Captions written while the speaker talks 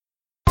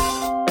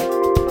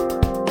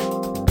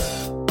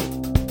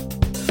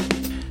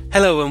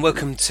Hello and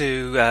welcome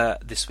to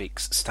this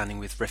week's Standing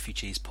with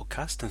Refugees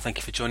podcast, and thank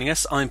you for joining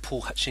us. I'm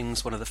Paul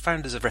Hutchings, one of the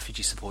founders of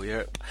Refugee Support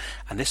Europe,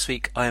 and this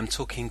week I am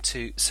talking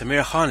to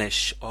Samira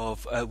Harnish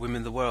of Women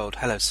in the World.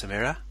 Hello,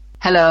 Samira.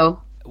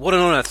 Hello. What an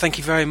honour. Thank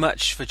you very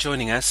much for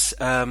joining us.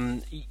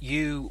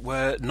 You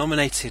were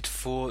nominated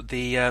for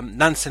the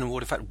Nansen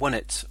Award, in fact won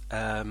it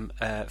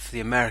for the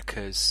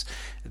Americas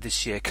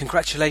this year.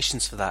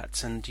 Congratulations for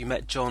that. And you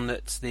met John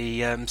at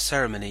the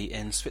ceremony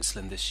in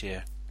Switzerland this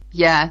year.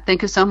 Yeah,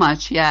 thank you so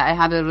much. Yeah, I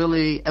had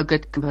a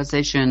good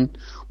conversation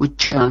with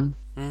John.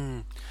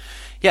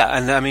 Yeah,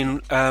 and I mean,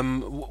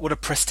 what a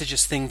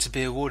prestigious thing to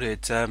be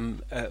awarded.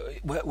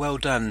 Well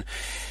done.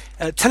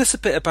 Tell us a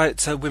bit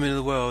about Women in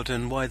the World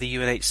and why the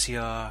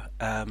UNHCR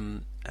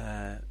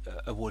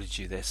awarded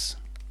you this.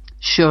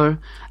 Sure.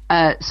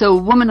 So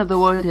Women of the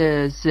World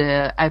is,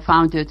 I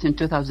founded it in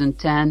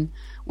 2010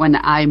 when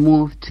I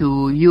moved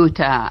to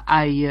Utah.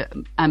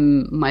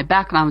 My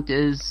background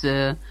is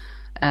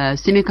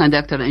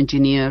semiconductor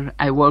engineer.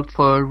 I worked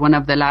for one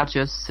of the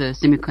largest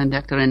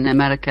semiconductor in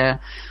America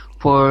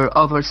for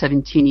over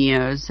 17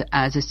 years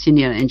as a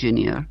senior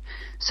engineer.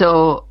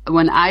 So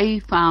when I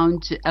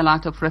found a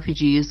lot of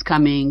refugees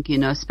coming,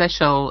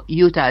 special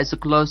Utah is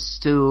close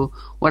to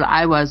where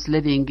I was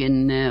living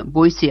in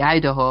Boise,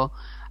 Idaho,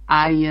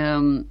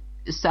 I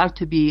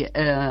start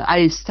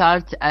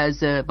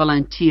as a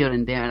volunteer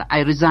in there. I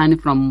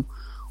resigned from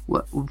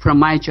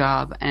my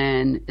job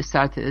and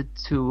started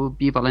to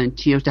be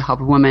volunteer to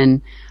help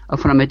women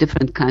from a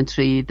different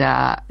country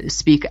that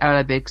speak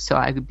Arabic, so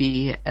I could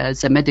be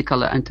as a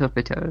medical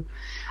interpreter.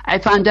 I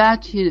found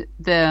out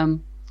the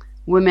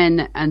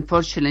women,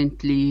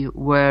 unfortunately,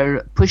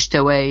 were pushed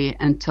away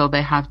until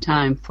they have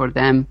time for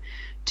them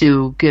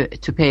to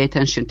pay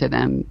attention to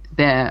them.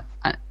 The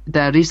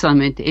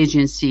resettlement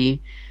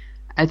agency,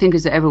 I think,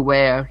 is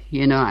everywhere.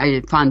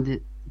 I found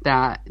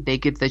that they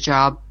give the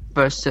job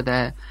first to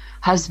the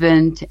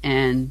husband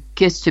and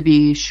kids to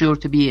be sure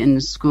to be in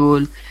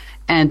school,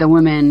 and the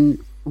women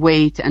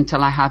wait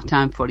until I have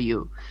time for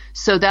you.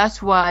 So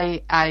that's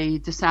why I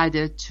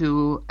decided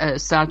to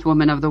start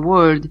Women of the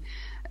World.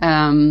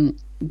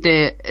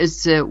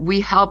 We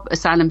help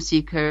asylum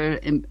seeker,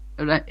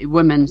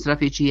 women's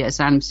refugee,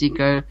 asylum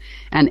seeker,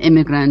 and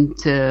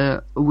immigrant.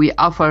 We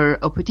offer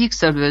a boutique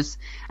service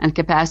and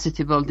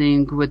capacity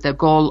building with the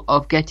goal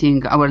of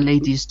getting our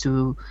ladies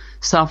to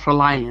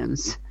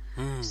self-reliance.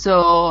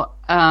 So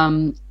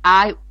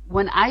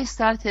when I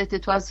started,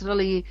 it was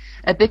really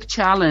a big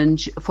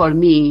challenge for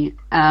me.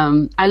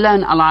 I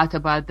learned a lot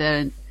about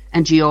the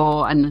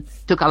NGO and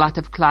took a lot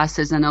of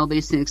classes and all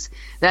these things.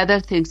 The other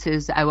things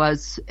is I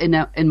was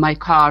in my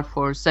car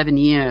for 7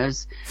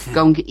 years,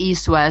 going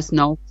east, west,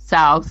 north,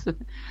 south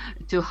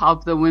to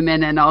help the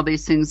women and all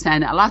these things.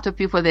 And a lot of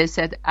people, they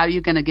said, "Are you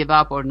going to give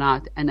up or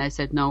not?" And I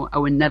said, "No, I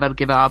will never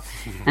give up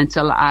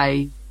until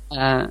I,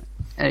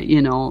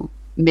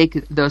 make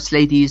those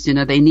ladies,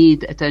 they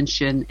need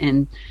attention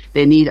and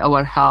they need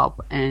our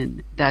help."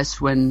 And that's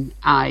when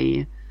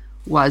I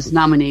was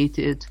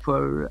nominated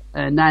for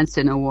a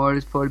Nansen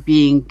Award for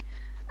being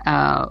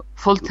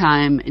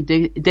full-time,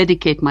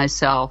 dedicate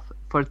myself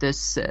for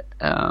this.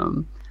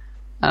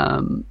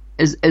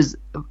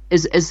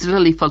 Is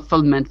really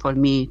fulfillment for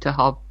me to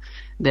help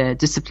the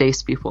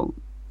displaced people.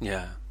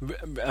 Yeah,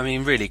 I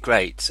mean, really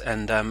great.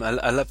 And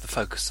I love the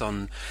focus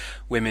on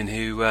women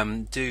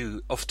who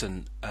do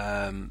often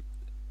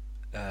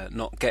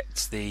not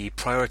get the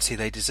priority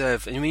they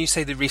deserve. And when you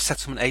say the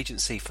resettlement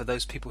agency, for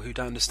those people who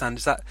don't understand,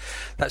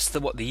 that's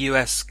the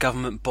US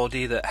government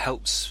body that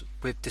helps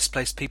with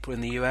displaced people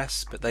in the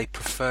US, but they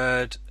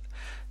preferred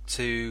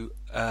to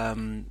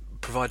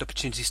provide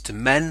opportunities to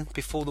men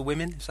before the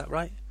women. Is that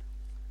right?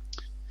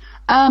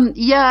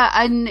 Yeah,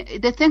 and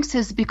the thing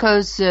is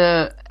because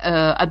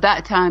at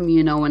that time,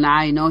 when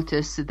I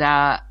noticed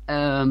that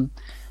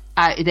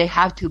they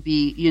have to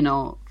be,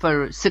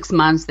 for 6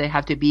 months, they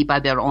have to be by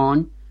their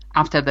own.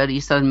 After the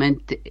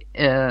resettlement,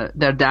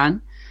 they're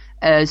done.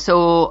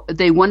 So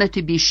they wanted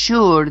to be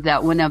sure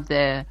that one of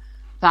the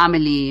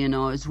family,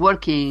 is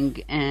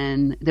working,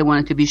 and they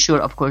wanted to be sure,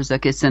 of course, the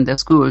kids in the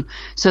school.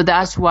 So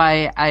that's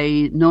why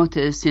I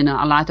noticed, a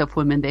lot of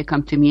women, they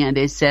come to me and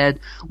they said,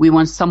 "We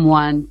want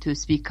someone to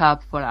speak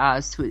up for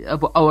us,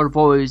 our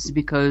voice,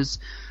 because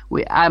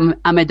I'm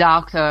a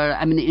doctor,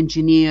 I'm an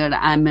engineer,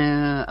 I'm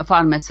a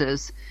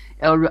pharmacist,"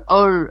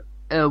 or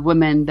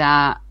women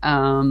that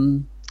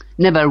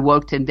never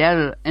worked in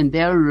their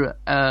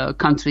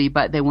country,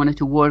 but they wanted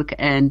to work,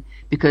 and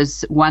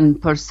because one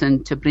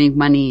person to bring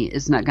money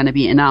is not going to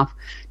be enough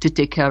to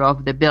take care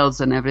of the bills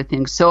and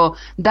everything. So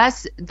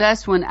that's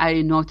when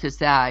I noticed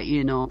that,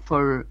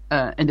 for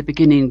in the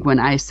beginning when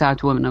I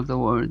started Women of the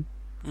World.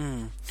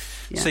 Yeah.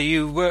 So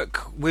you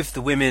work with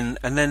the women,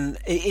 and then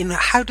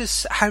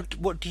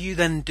what do you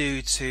then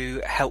do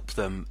to help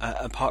them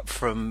apart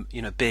from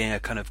being a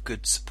kind of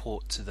good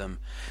support to them?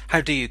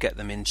 How do you get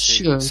them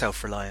into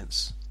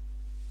self-reliance?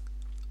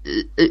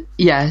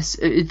 Yes,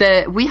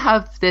 we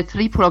have the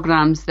 3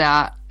 programs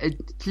that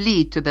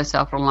lead to the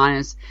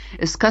self-reliance.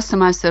 It's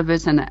customized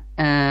service and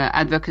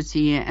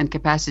advocacy and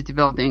capacity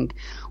building.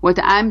 What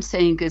I'm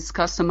saying is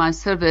customized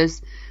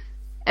service.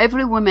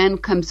 Every woman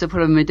comes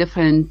from a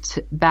different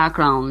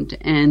background,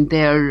 and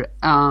their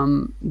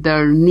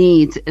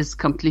needs is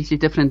completely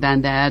different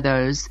than the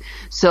others.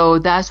 So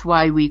that's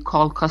why we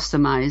call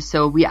customized.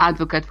 So we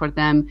advocate for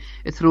them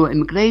through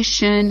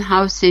immigration,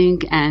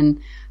 housing, and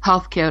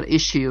healthcare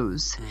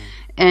issues.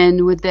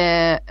 And with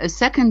the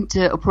second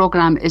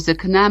program is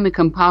economic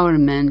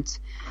empowerment.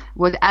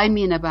 What I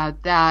mean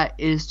about that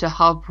is to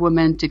help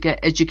women to get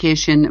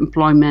education,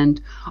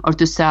 employment, or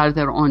to start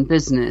their own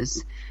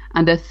business.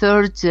 And the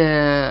third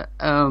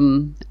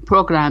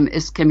program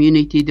is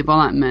community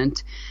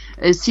development.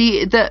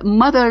 See, the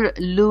mother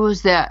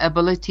lose their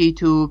ability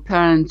to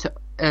parent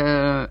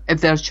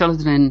if their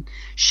children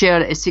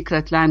share a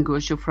secret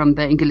language from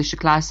the English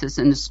classes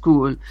in the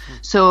school.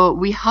 So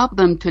we help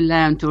them to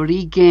learn to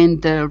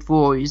regain their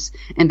voice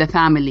in the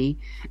family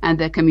and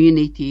the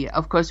community.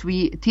 Of course,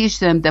 we teach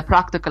them the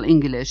practical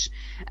English.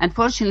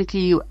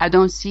 Unfortunately, I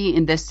don't see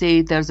in the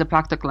state there's a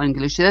practical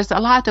English. There's a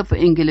lot of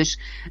English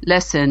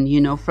lesson,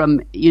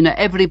 from,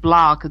 every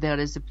block there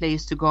is a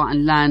place to go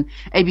and learn.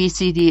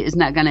 ABCD is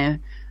not going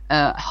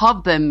to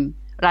help them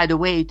right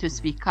away to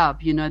speak up.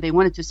 They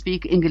wanted to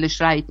speak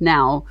English right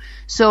now.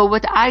 So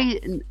what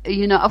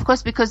of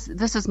course, because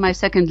this is my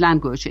second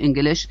language,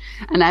 English,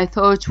 and I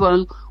thought,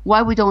 well,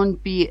 why we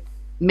don't be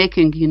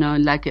making,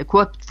 like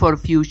equipped for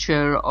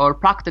future or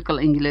practical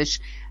English.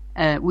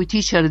 We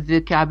teach her the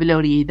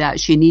vocabulary that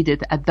she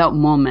needed at that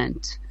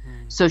moment.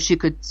 So she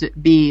could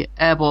be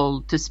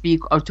able to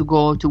speak or to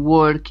go to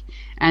work.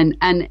 And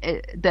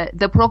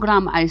the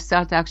program I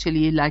start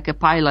actually like a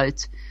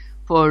pilot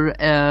for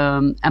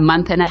a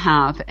month and a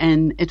half,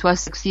 and it was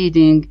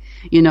succeeding,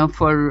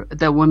 for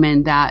the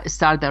women that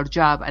start their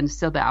job and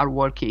still they are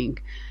working.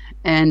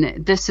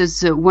 And this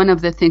is one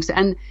of the things.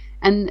 And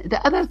the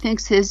other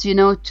things is,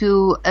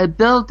 to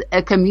build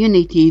a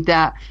community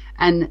that,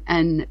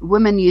 and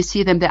women, you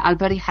see them, they are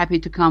very happy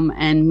to come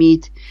and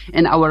meet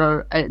in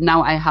our,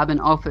 now I have an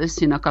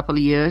office in a couple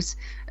of years.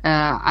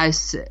 You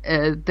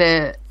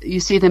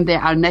see them, they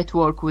are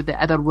network with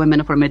the other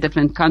women from a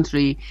different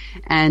country,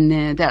 and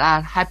they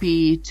are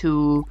happy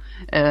to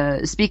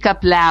speak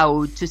up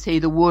loud, to say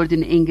the word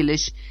in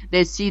English.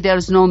 They see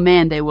there's no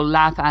man, they will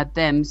laugh at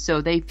them,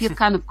 so they feel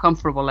kind of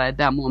comfortable at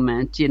that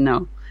moment,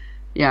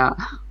 Yeah.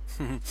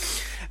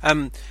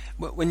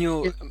 When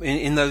you're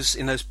in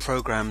those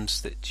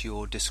programs that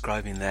you're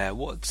describing there,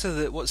 what's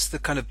the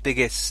kind of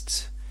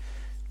biggest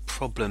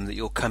problem that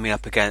you're coming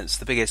up against,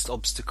 the biggest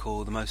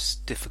obstacle, the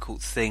most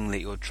difficult thing that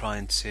you're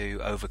trying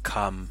to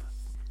overcome?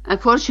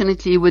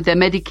 Unfortunately, with the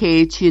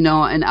Medicaid, in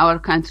our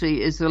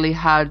country, it's really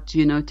hard,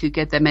 to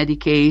get the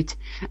Medicaid.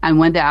 And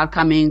when they are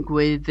coming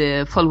with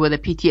full with the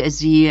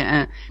PTSD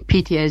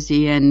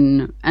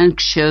and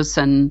anxious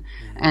and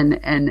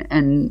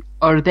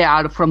or they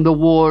are from the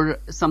war,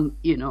 some,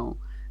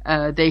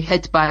 they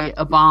hit by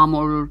a bomb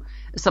or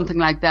something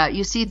like that.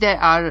 You see, they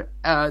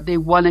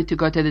wanted to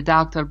go to the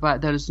doctor,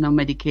 but there is no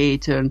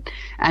Medicaid,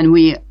 and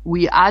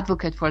we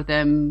advocate for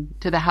them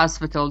to the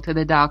hospital, to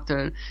the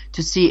doctor,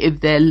 to see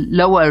if they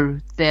lower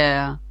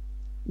the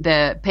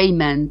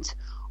payment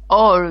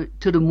or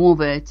to remove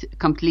it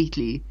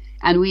completely.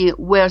 And we've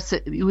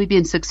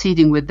been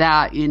succeeding with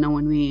that.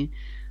 When we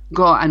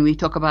go and we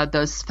talk about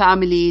this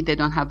family, they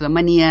don't have the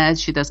money yet,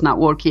 she does not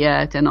work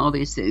yet, and all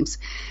these things.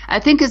 I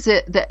think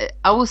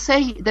I will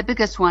say the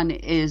biggest one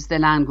is the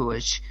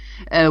language.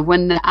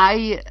 When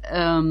I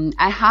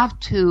have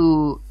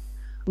to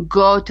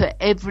go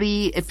to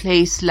every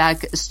place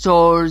like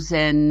stores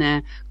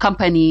and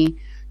company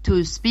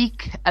to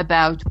speak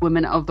about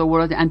women of the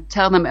world and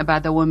tell them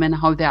about the women,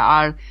 how they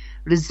are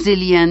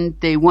resilient,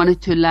 they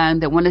wanted to learn,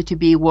 they wanted to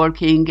be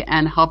working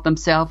and help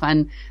themselves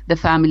and the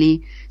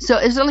family. So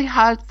it's really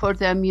hard for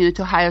them,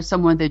 to hire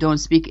someone they don't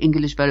speak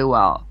English very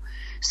well.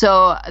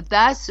 So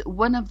that's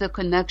one of the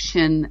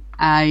connection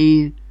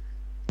I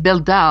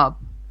build up,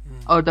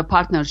 or the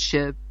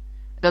partnership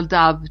build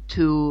up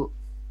to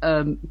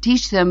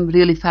teach them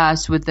really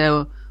fast with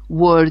the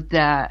word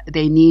that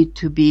they need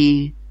to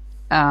be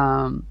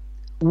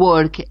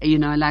work.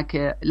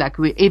 Like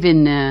we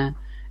even.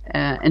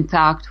 In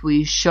fact,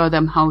 we show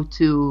them how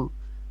to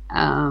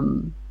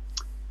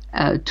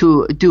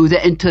do the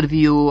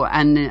interview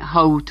and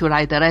how to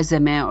write a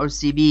resume or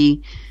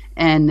CV,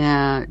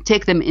 and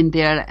take them in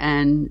there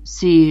and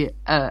see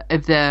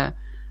if a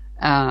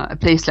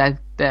place like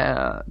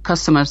the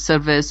customer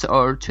service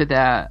or to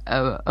the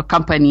a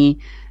company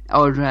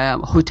or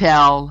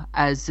hotel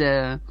as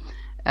what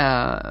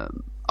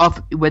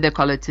they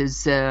call it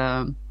is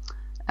to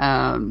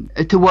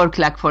work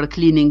like for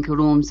cleaning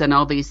rooms and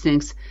all these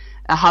things.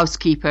 A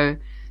housekeeper.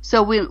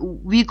 So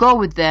we go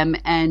with them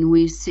and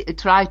we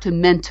try to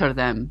mentor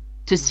them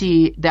to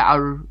see they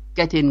are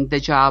getting the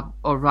job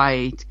all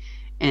right,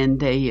 and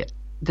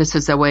this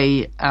is a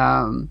way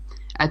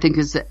I think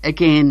is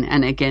again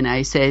and again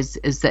I say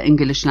is the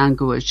English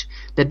language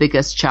the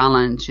biggest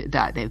challenge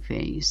that they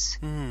face.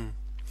 And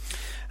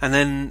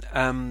then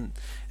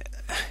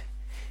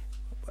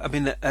I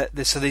mean,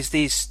 so there's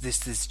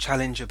this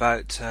challenge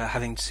about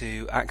having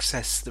to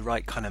access the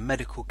right kind of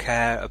medical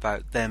care,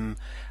 about them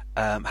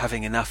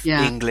having enough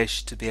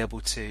English to be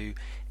able to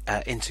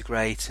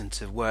integrate and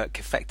to work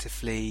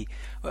effectively.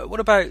 What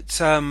about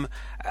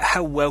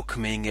how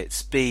welcoming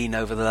it's been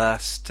over the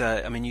last?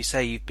 I mean, you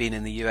say you've been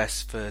in the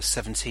US for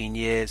 17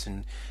 years,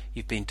 and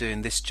you've been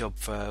doing this job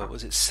for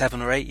was it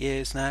 7 or 8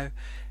 years now?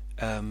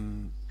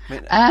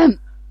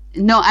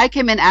 No, I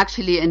came in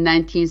actually in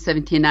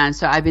 1979,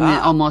 so I've been in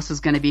almost, it's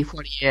going to be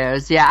 40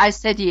 years. Yeah,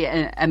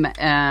 I'm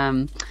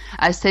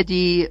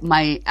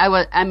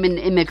an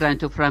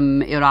immigrant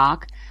from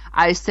Iraq.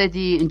 I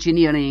study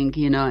engineering,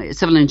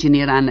 civil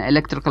engineer and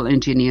electrical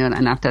engineer,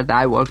 and after that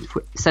I worked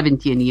for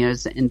 17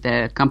 years in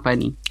the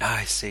company.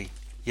 I see.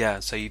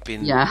 Yeah, so you've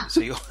been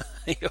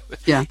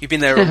you've been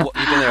there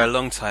a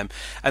long time,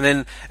 and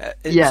then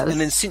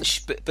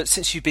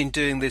since you've been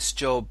doing this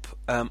job,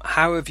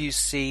 how have you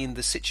seen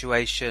the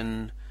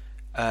situation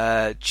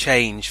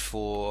change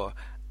for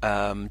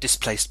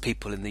displaced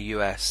people in the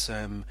US?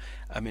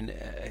 I mean,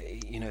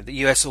 the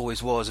US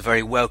always was a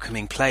very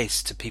welcoming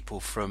place to people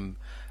from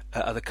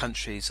other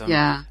countries.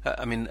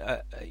 I mean,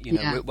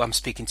 I'm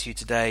speaking to you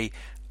today,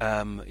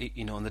 on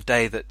the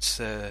day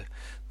that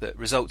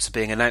results are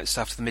being announced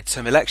after the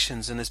midterm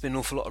elections, and there's been an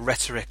awful lot of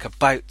rhetoric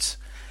about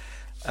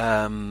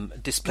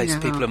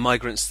displaced people and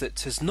migrants that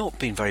has not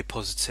been very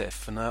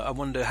positive. And I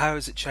wonder, how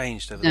has it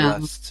changed over the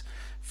last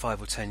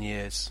 5 or 10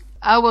 years?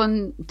 I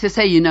want to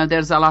say,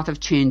 there's a lot of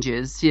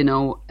changes,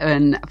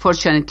 and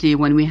fortunately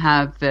when we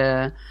have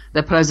the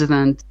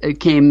president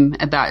came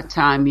at that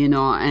time,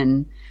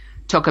 and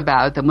talk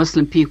about the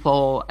Muslim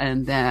people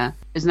and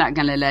is not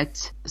going to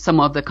let some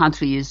of the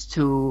countries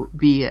to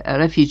be a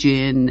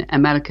refugee in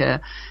America.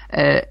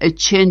 It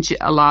changed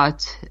a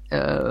lot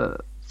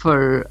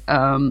for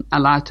a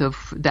lot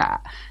of the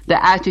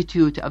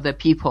attitude of the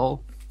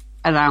people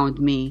around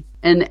me.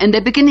 And in the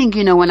beginning,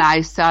 when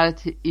I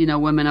started,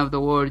 Women of the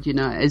World,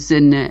 is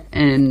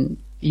in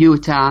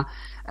Utah,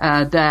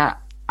 that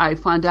I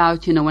found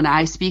out, when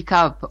I speak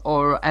up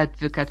or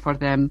advocate for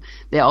them,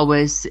 they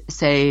always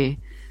say,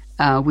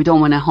 we don't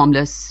want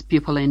homeless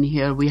people in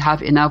here. We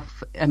have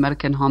enough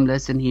American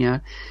homeless in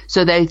here.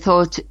 So they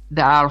thought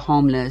they are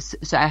homeless.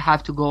 So I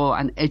have to go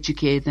and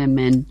educate them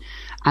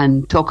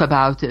and talk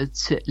about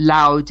it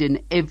loud in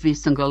every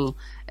single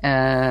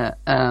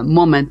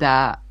moment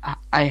that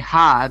I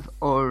have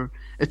or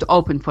it's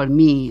open for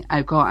me.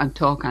 I go and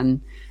talk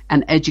and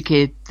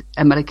educate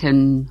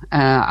American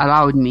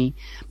around me.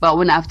 But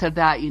when after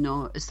that,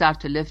 start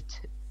to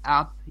lift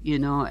up,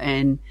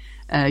 and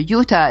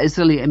Utah is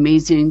really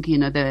amazing.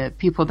 The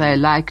people that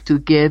like to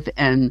give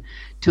and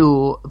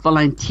to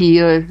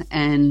volunteer.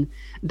 And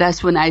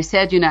that's when I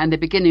said, in the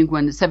beginning,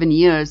 when 7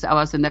 years I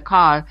was in the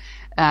car,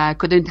 I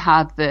couldn't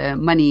have the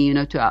money,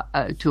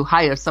 to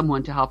hire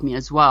someone to help me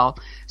as well.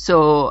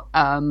 So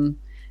I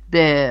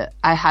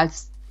had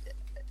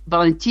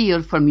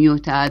volunteer from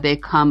Utah. They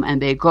come and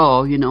they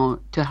go,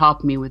 to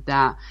help me with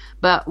that.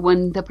 But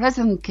when the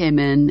president came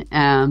in,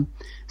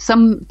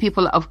 some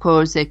people, of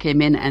course, they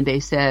came in and they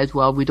said,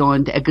 well, we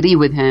don't agree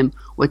with him,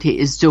 what he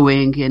is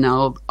doing,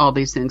 all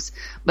these things.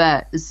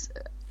 But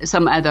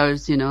some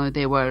others,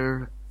 they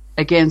were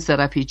against the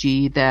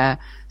refugee.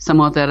 Some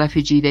of the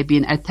refugee, they've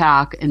been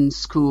attacked in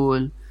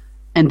school,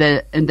 in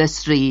the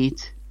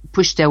street,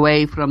 pushed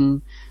away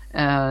from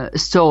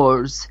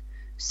stores.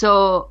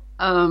 So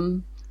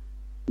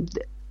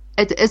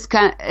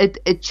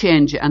it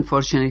changed,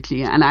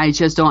 unfortunately, and I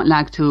just don't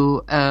like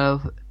to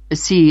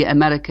see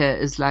America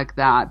is like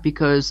that,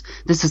 because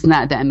this is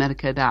not the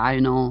America that I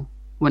know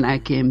when I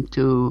came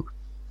to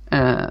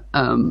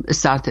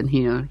starting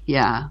here.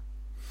 Yeah.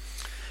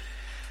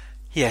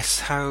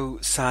 Yes, how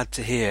sad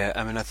to hear.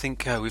 I mean, I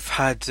think we've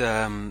had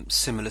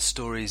similar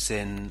stories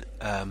in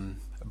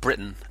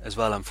Britain as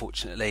well,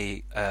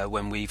 unfortunately,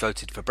 when we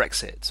voted for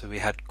Brexit. So we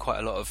had quite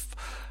a lot of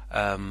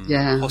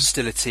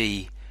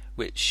hostility,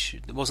 which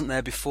wasn't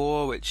there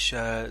before, which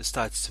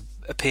started to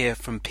appear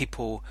from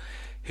people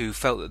who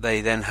felt that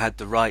they then had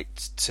the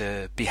right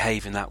to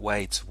behave in that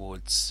way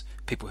towards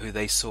people who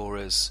they saw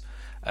as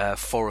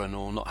foreign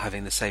or not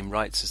having the same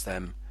rights as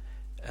them.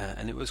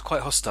 And it was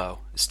quite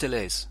hostile. It still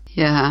is.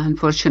 Yeah,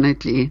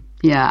 unfortunately.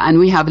 Yeah, and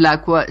we have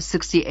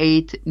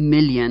 68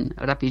 million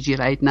refugees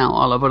right now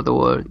all over the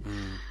world.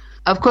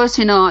 Of course,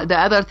 the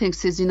other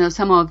things is,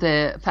 some of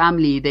the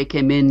family, they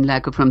came in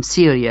from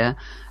Syria,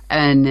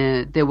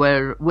 and they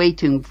were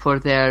waiting for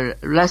their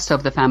rest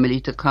of the family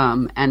to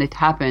come. And it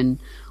happened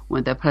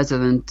when the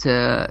president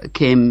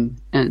came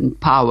in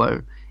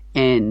power,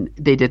 and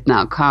they did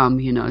not come,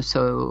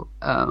 so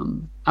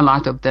a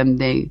lot of them,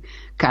 they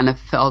kind of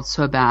felt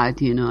so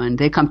bad, and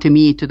they come to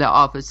me to the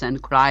office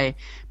and cry,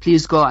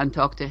 please go and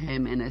talk to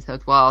him. And I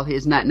thought, well,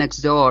 he's not next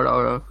door,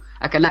 or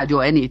I cannot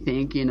do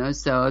anything,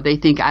 so they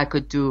think I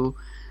could do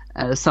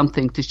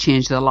something to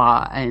change the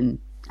law. And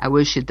I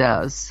wish it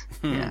does.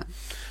 Yeah,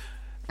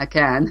 I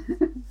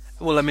can.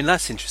 Well, I mean,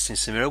 that's interesting,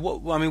 Samira.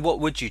 What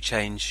would you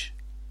change?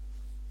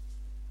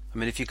 I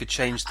mean, if you could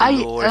change the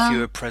law, if you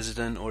were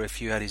president, or if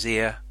you had his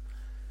ear,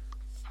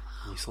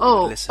 you thought he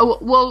would listen.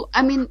 Well,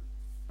 I mean,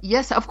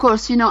 yes, of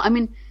course. I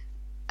mean,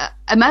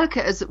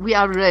 America we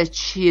are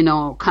rich,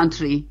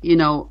 country.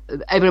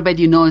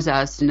 Everybody knows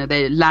us.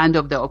 The land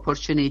of the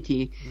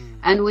opportunity,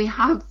 and we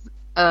have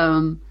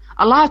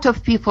a lot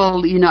of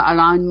people,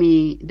 around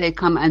me. They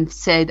come and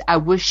said, "I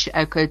wish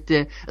I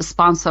could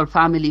sponsor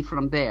family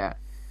from there,"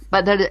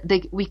 but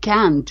we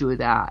can't do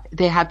that.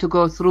 They have to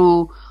go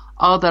through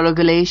all the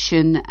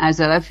regulation as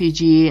a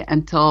refugee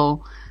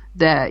until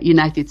the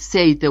United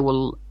States, the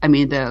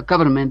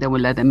government, they will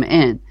let them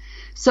in.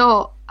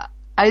 So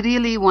I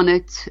really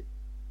wanted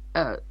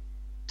to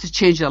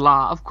change the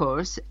law, of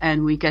course,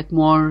 and we get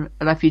more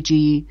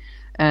refugee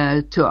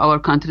to our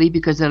country,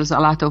 because there's a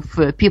lot of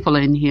people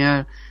in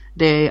here.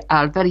 They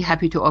are very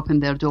happy to open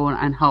their door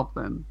and help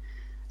them.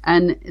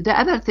 And the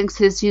other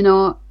things is,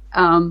 I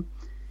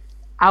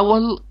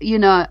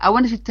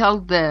wanted to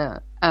tell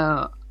the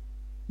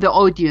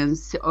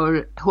audience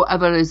or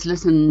whoever is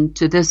listening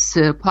to this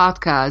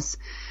podcast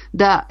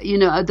that,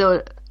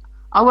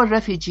 our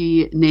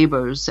refugee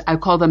neighbors, I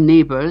call them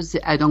neighbors,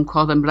 I don't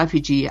call them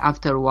refugee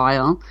after a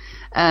while,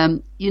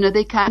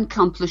 they can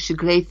accomplish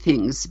great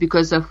things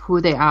because of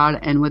who they are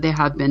and what they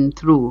have been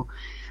through.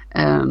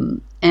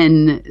 And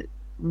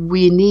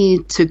we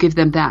need to give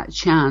them that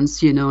chance,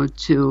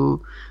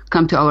 to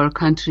come to our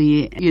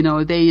country.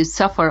 They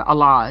suffer a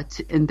lot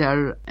in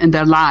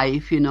their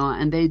life,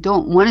 and they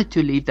don't want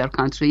to leave their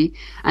country.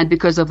 And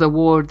because of the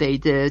war they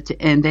did,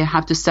 and they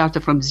have to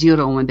start from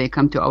zero when they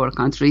come to our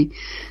country.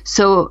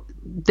 So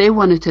they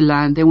wanted to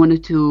learn. They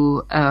wanted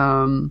to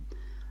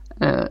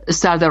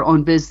start their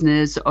own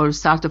business or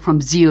start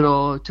from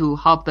zero to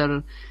help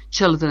their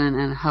children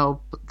and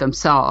help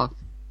themselves,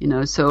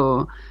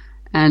 So,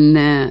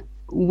 and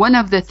one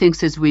of the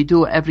things is we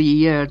do every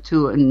year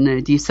too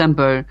in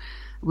December,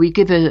 we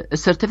give a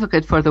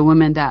certificate for the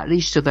women that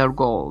reach to their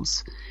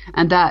goals,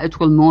 and that it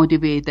will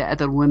motivate the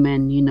other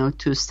women,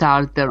 to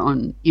start their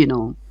own,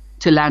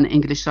 to learn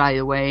English right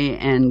away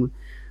and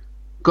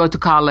go to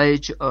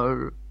college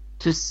or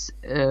to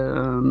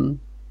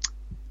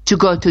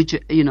go to,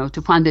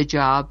 to find a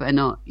job.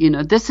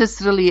 And, this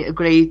is really a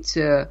great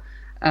a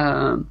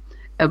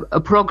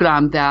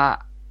program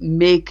that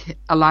make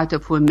a lot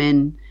of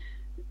women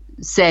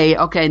say,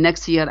 okay,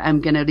 next year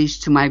I'm going to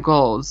reach to my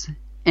goals.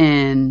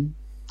 And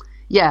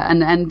yeah,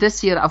 and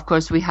this year, of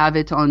course, we have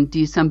it on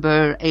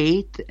December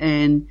 8th,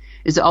 and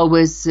it's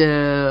always,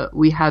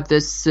 we have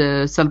this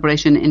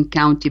celebration in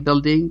county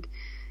building,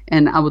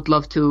 and I would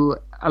love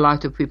a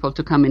lot of people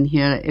to come in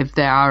here if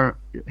they are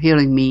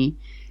hearing me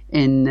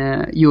in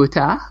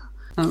Utah.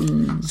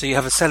 So you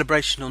have a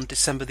celebration on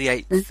December the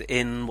 8th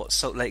in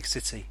Salt Lake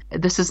City?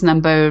 This is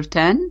number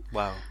 10.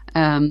 Wow.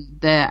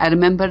 I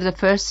remember the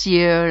first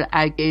year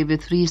I gave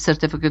 3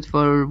 certificates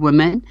for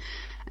women.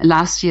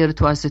 Last year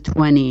it was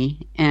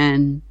 20,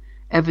 and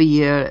every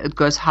year it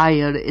goes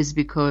higher is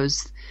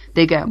because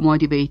they get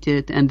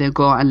motivated and they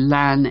go and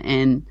learn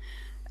and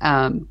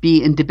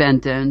be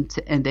independent,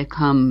 and they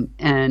come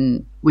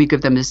and we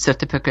give them a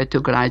certificate to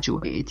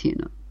graduate.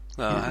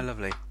 Oh, how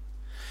lovely!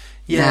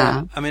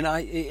 Yeah. I mean,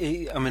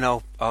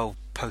 I'll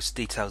post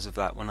details of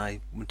that when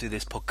I do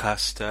this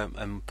podcast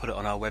and put it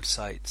on our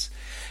website.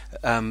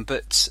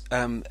 But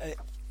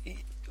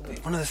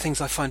one of the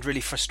things I find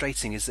really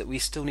frustrating is that we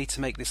still need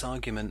to make this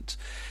argument,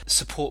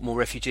 support more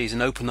refugees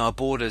and open our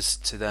borders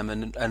to them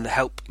and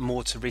help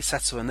more to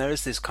resettle. And there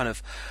is this kind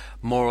of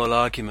moral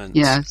argument,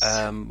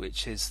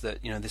 which is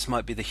that, this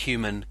might be the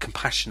human,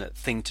 compassionate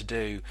thing to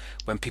do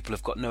when people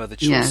have got no other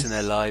choice in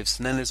their lives.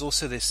 And then there's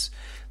also this,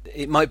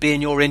 it might be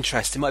in your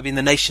interest, it might be in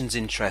the nation's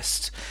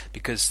interest,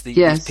 because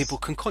these people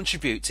can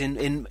contribute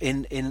in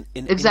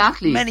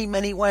exactly. many,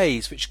 many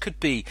ways, which could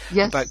be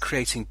about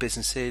creating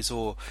businesses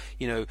or,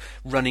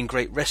 running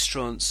great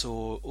restaurants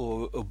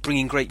or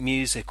bringing great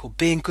music or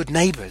being good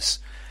neighbours.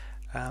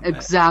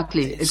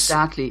 Exactly. It's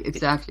so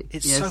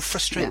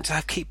frustrating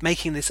to keep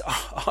making this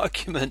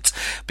argument,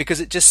 because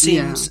it just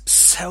seems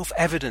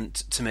self-evident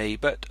to me.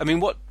 But, I mean,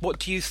 what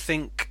do you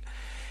think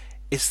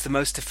is the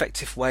most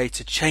effective way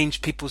to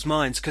change people's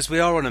minds? Because we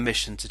are on a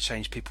mission to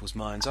change people's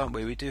minds, aren't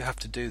we? We do have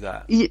to do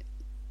that.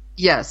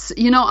 Yes.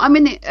 I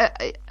mean,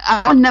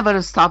 I'll never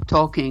stop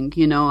talking.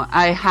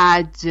 I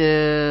had,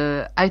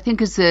 I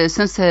think it's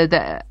since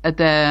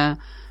the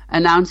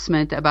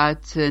announcement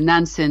about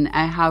Nansen,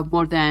 I have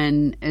more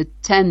than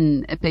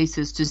 10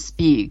 places to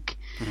speak.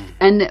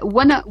 And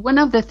one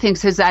of the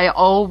things is I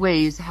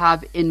always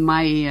have in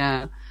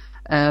my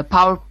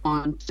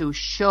PowerPoint to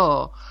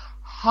show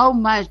how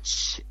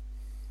much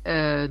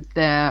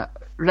the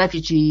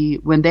refugee,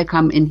 when they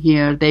come in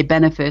here, they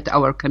benefit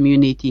our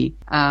community.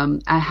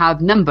 I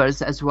have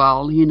numbers as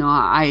well.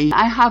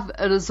 I have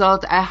a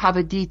result, I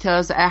have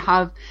details, I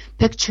have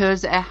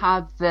pictures, I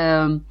have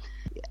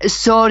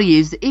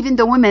stories. Even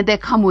the women, they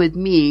come with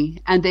me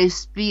and they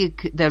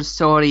speak their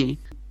story.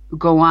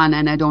 go on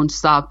and I don't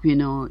stop,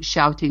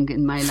 shouting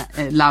in my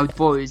loud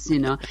voice,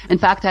 In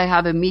fact, I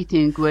have a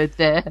meeting with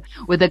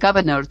the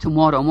governor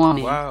tomorrow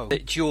morning. Wow.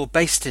 You're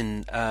based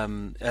in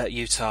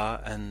Utah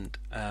and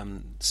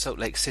Salt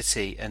Lake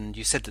City, and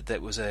you said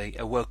that was a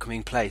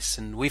welcoming place,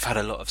 and we've had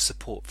a lot of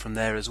support from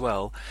there as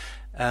well.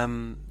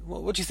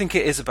 What do you think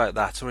it is about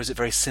that, or is it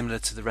very similar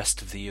to the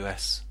rest of the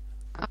US?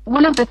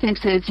 One of the things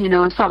is,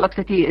 Salt Lake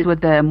City is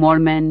with the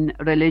Mormon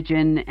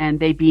religion, and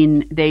they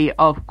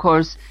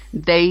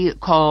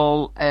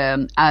call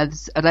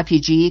as a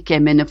refugee,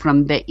 came in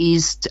from the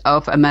east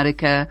of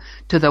America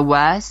to the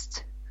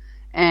west,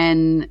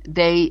 and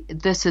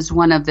this is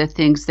one of the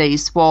things they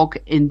spoke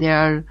in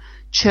their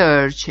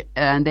church,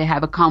 and they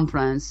have a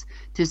conference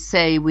to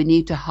say we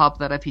need to help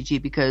the refugee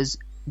because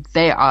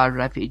they are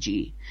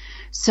refugee.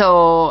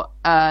 So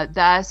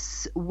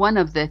that's one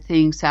of the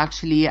things,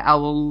 actually, I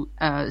will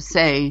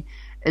say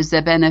is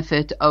the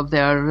benefit of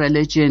their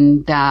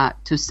religion,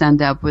 that to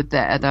stand up with the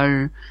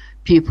other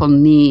people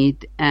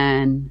need,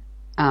 and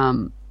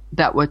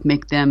that would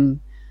make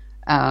them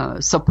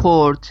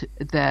support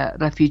the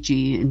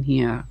refugee in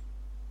here.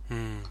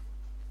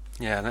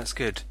 Yeah, that's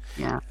good.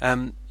 Yeah.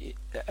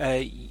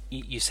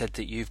 You said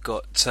that you've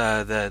got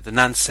the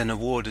Nansen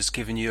Award has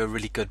given you a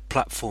really good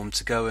platform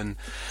to go and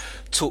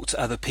talk to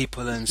other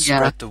people and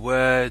spread the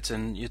word,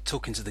 and you're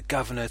talking to the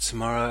governor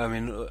tomorrow. I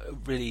mean,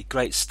 really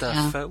great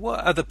stuff. Yeah. What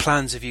other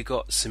plans have you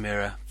got,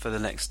 Samira, for the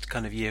next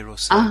kind of year or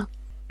so?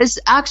 It's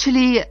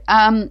actually,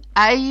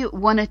 I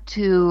wanted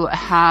to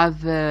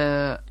have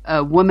a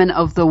Women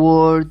of the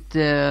World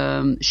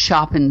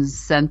shopping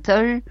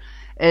center.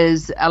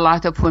 Is a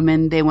lot of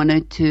women, they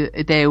like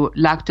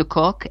to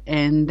cook,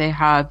 and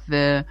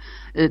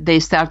they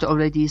start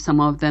already,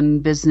 some of them,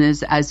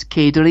 business as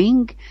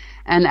catering.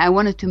 And I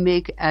wanted to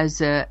make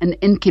as an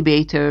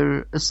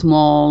incubator, a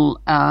small,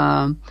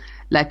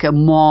 like a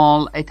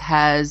mall. It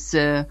has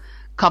a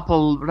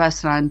couple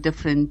restaurant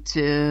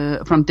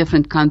from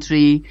different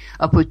country,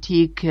 a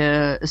boutique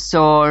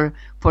store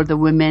for the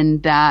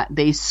women that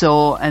they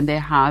sew, and they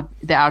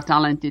are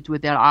talented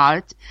with their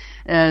art.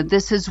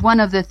 This is one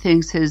of the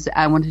things is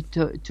I wanted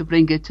to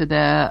bring it to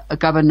the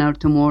governor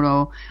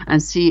tomorrow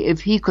and see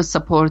if he could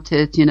support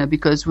it,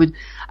 because with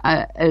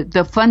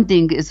the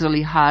funding is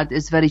really hard.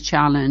 It's very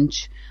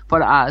challenge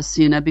for us,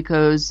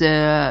 because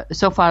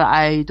so far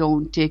I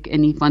don't take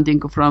any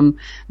funding from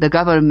the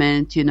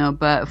government,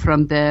 but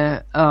from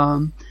the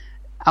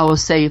I will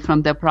say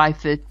from the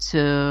private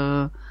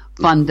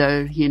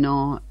funder,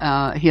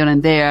 here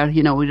and there,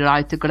 we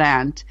write a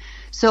grant.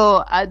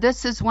 So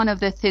this is one of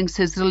the things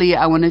is really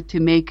I wanted to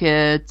make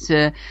it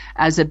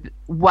as a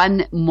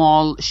one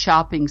mall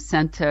shopping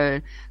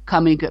center.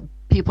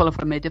 People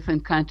from a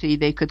different country,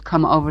 they could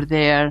come over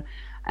there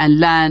and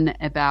learn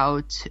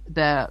about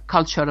the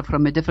culture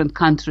from a different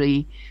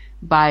country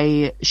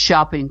by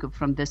shopping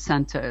from the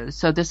center.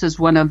 So this is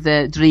one of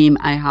the dream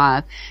I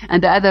have.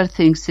 And the other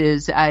things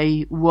is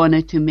I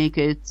wanted to make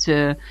it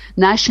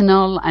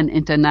national and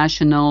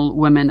international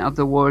Women of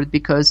the World,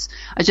 because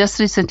I just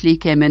recently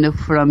came in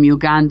from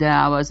Uganda.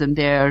 I was in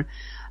there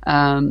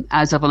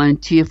as a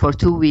volunteer for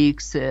 2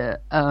 weeks,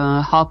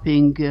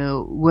 helping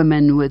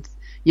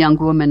young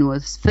women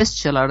with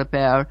fistula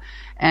repair.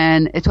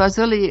 And it was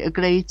really a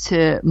great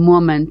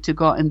moment to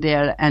go in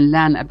there and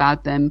learn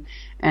about them.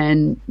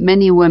 And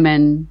many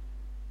women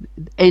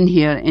in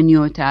here in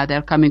Utah,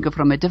 they're coming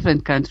from a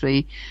different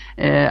country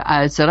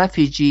as a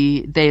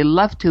refugee. They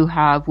love to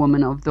have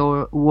Women of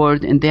the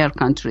World in their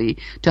country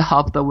to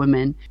help the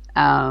women,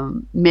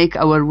 make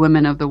our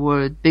Women of the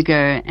World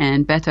bigger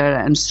and better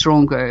and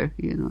stronger,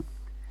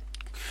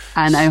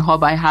 And I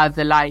hope I have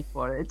the light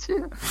for it.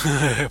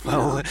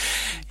 Well,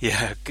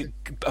 yeah.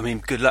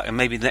 Good luck. And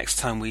maybe the next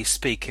time we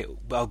speak,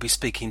 I'll be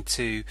speaking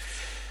to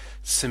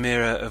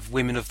Samira of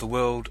Women of the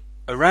World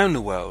around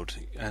the world,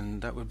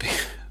 and that would be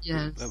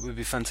that would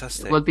be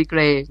fantastic. It would be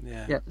great.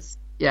 Yeah. Yes.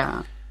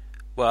 Yeah.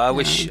 Well, I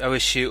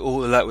wish you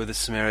all the luck with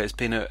this, Samira. It's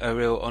been a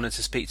real honour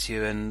to speak to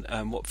you,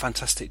 and what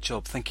fantastic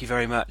job. Thank you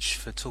very much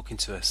for talking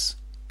to us.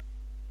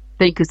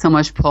 Thank you so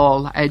much,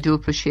 Paul. I do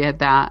appreciate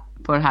that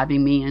for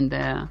having me in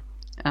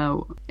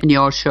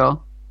your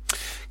show.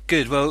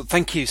 Good. Well,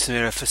 thank you,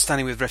 Samira, for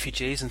standing with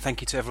refugees, and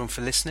thank you to everyone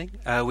for listening.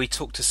 We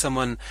talk to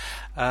someone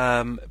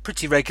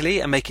pretty regularly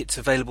and make it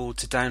available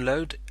to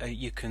download.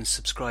 You can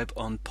subscribe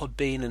on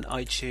Podbean and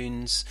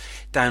iTunes,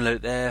 download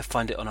it there,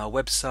 find it on our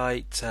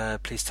website.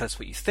 Please tell us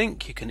what you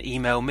think. You can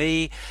email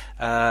me.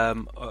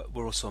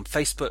 We're also on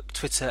Facebook,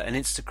 Twitter and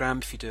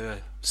Instagram. If you do a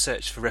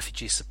search for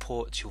refugee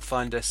support, you'll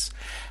find us.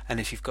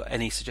 And if you've got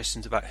any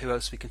suggestions about who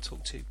else we can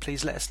talk to,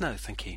 please let us know. Thank you.